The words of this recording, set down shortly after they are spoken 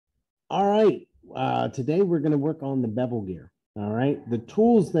All right. Today we're going to work on the bevel gear. All right. The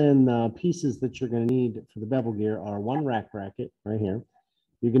tools then pieces that you're going to need for the bevel gear are one rack bracket right here.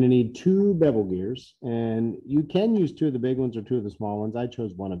 You're going to need two bevel gears, and you can use two of the big ones or two of the small ones. I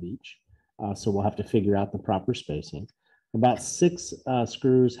chose one of each. So we'll have to figure out the proper spacing. About six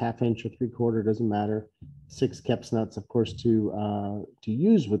screws, 1/2 inch or 3/4, doesn't matter. 6 Keps nuts, of course, to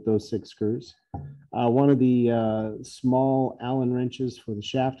use with those 6 screws. One of the small Allen wrenches for the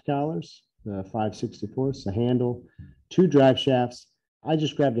shaft collars, the 5/64, the handle, 2 drive shafts. I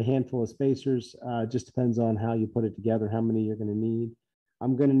just grabbed a handful of spacers. Just depends on how you put it together, how many you're going to need.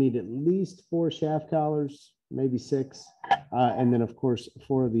 I'm going to need at least 4 shaft collars, maybe 6. And then, of course,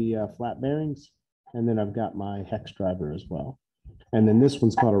 4 of the flat bearings. And then I've got my hex driver as well. And then this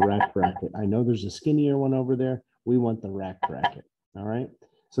one's called a rack bracket. I know there's a skinnier one over there. We want the rack bracket. All right.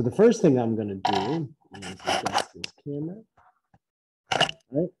 So the first thing I'm going to do is adjust this camera. All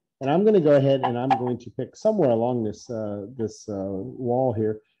right. And I'm going to go ahead and I'm going to pick somewhere along this wall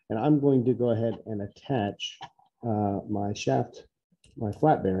here. And I'm going to go ahead and attach my shaft, my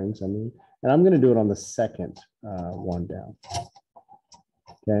flat bearings, I mean, and I'm going to do it on the second one down.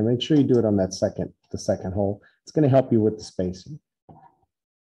 Okay, make sure you do it on that the second hole. It's going to help you with the spacing.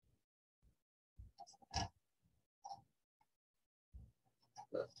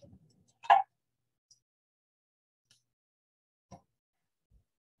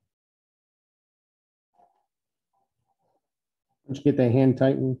 Once you get that hand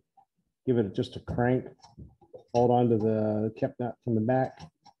tightened, give it just a crank. Hold on to the Kep nut from the back.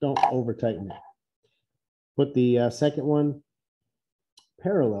 Don't over tighten it. Put the second one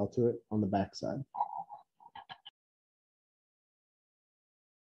parallel to it on the back side.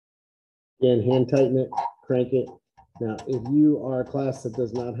 Again, hand tighten it, crank it. Now, if you are a class that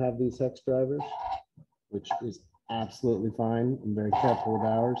does not have these hex drivers, which is absolutely fine, I'm very careful with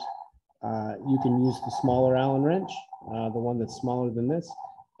ours, you can use the smaller Allen wrench, the one that's smaller than this,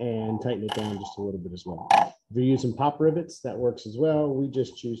 and tighten it down just a little bit as well. If you're using pop rivets, that works as well. We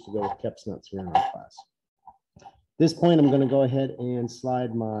just choose to go with Keps nuts here in our class. At this point, I'm going to go ahead and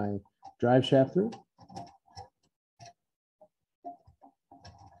slide my drive shaft through.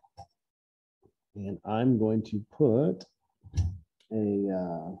 And I'm going to put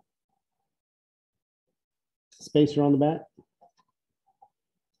a spacer on the back,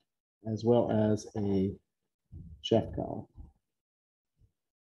 as well as a shaft collar.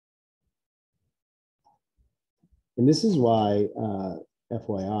 And this is why,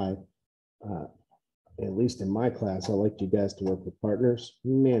 FYI, at least in my class, I like you guys to work with partners.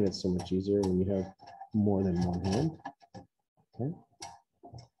 Man, it's so much easier when you have more than one hand. Okay.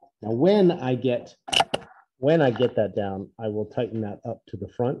 Now, when I get that down, I will tighten that up to the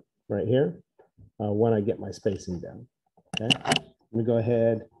front right here when I get my spacing down. Okay. I'm gonna go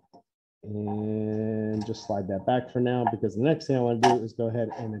ahead and just slide that back for now, because the next thing I want to do is go ahead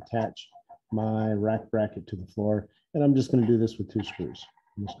and attach my rack bracket to the floor. And I'm just going to do this with 2 screws.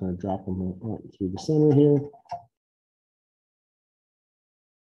 I'm just going to drop them through the center here.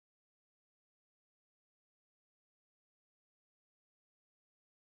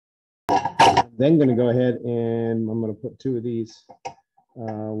 Then going to go ahead and I'm going to put 2 of these,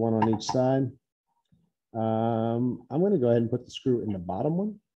 one on each side. I'm going to go ahead and put the screw in the bottom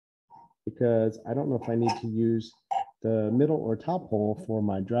one, because I don't know if I need to use the middle or top hole for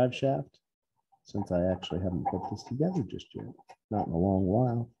my drive shaft, since I actually haven't put this together just yet, not in a long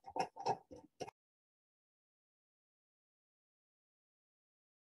while.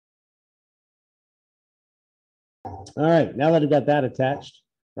 All right, now that I've got that attached,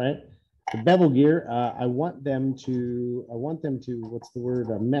 right? The bevel gear, I want them to, what's the word,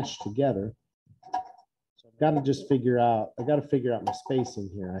 mesh together. So I've got to just figure out, my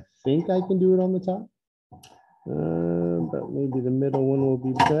spacing here. I think I can do it on the top, but maybe the middle one will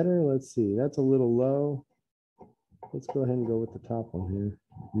be better. Let's see, that's a little low. Let's go ahead and go with the top one here.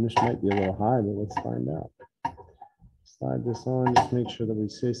 And this might be a little high, but let's find out. Slide this on, just make sure that we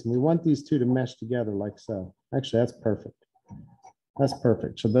see some. We want these two to mesh together like so. Actually, that's perfect. That's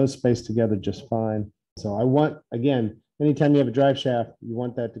perfect. So those space together just fine. So I want, again, anytime you have a drive shaft, you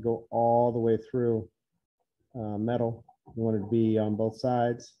want that to go all the way through metal. You want it to be on both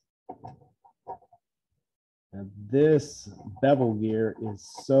sides. And this bevel gear is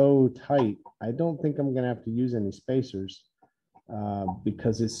so tight, I don't think I'm going to have to use any spacers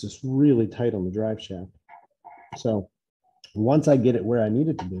because it's just really tight on the drive shaft. So once I get it where I need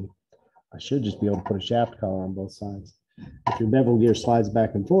it to be, I should just be able to put a shaft collar on both sides. If your bevel gear slides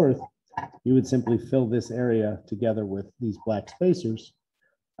back and forth, you would simply fill this area together with these black spacers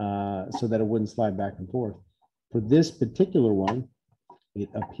so that it wouldn't slide back and forth. For this particular one, it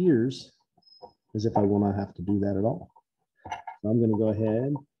appears as if I will not have to do that at all. So I'm going to go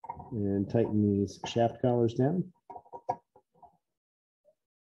ahead and tighten these shaft collars down.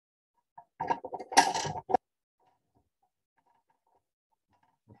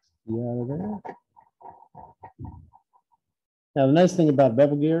 Out of there. Now, the nice thing about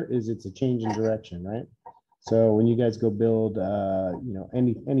bevel gear is it's a change in direction, right? So when you guys go build,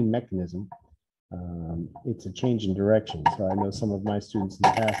 any mechanism, it's a change in direction. So I know some of my students in the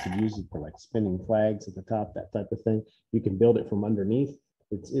past have used it for like spinning flags at the top, that type of thing. You can build it from underneath.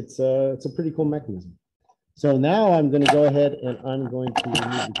 It's a pretty cool mechanism. So now I'm going to go ahead and I'm going to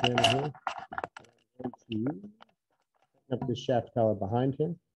remove the camera here. I'm going to up this shaft collar behind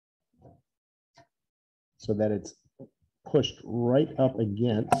here so that it's pushed right up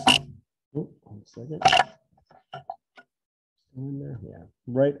against. Oh, 1 second. In there, yeah,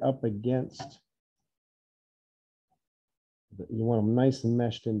 right up against. You want them nice and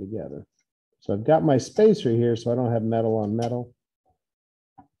meshed in together. So I've got my spacer here so I don't have metal on metal.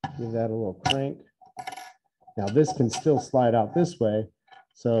 Give that a little crank. Now this can still slide out this way.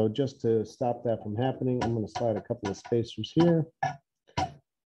 So just to stop that from happening, I'm going to slide a couple of spacers here.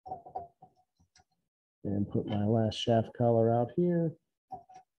 And put my last shaft collar out here.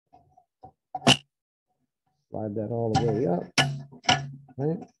 Slide that all the way up.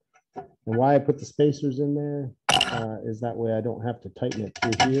 Right? And why I put the spacers in there is that way I don't have to tighten it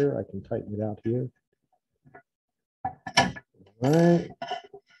through here. I can tighten it out here. All right.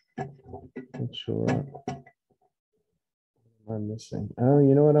 Make sure. What am I missing? Oh,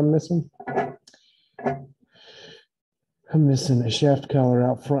 you know what I'm missing? I'm missing a shaft collar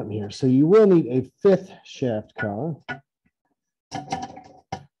out front here. So you will need a 5th shaft collar.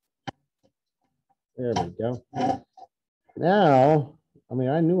 There we go. Now, I mean,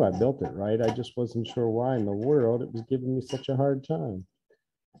 I knew I built it right. I just wasn't sure why in the world it was giving me such a hard time.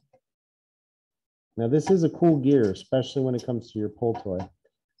 Now, this is a cool gear, especially when it comes to your pull toy.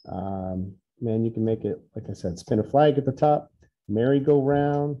 Man, you can make it, like I said, spin a flag at the top,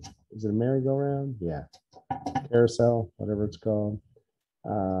 merry-go-round. Is it a merry-go-round? Yeah. Carousel, whatever it's called.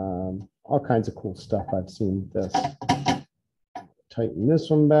 All kinds of cool stuff I've seen with this. Tighten this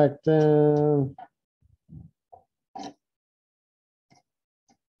one back down.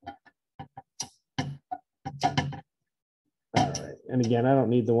 All right, and again, I don't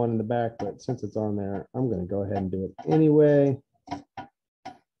need the one in the back, but since it's on there, I'm going to go ahead and do it anyway.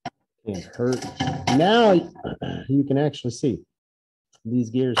 Can't hurt. Now you can actually see these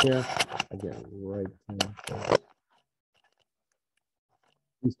gears here. I get right there.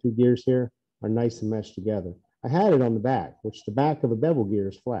 These two gears here are nice and meshed together. I had it on the back, which the back of a bevel gear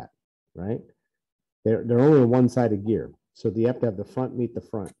is flat, right? They're only a one-sided gear, so you have to have the front meet the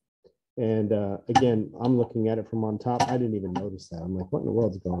front. And again, I'm looking at it from on top. I didn't even notice that. I'm like, what in the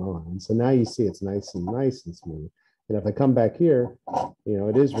world's going on? And so now you see it's nice and smooth. And if I come back here,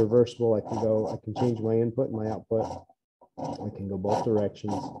 it is reversible. I can change my input and my output. I can go both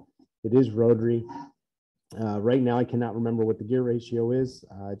directions. It is rotary. Right now, I cannot remember what the gear ratio is.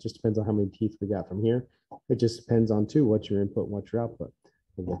 It just depends on how many teeth we got from here. It just depends on what's your input and what's your output.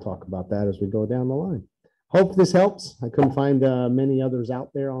 And we'll talk about that as we go down the line. Hope this helps. I couldn't find many others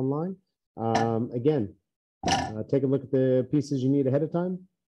out there online. Again, take a look at the pieces you need ahead of time.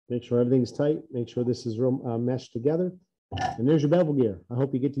 Make sure everything's tight. Make sure this is real meshed together. And there's your bevel gear. I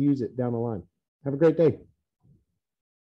hope you get to use it down the line. Have a great day.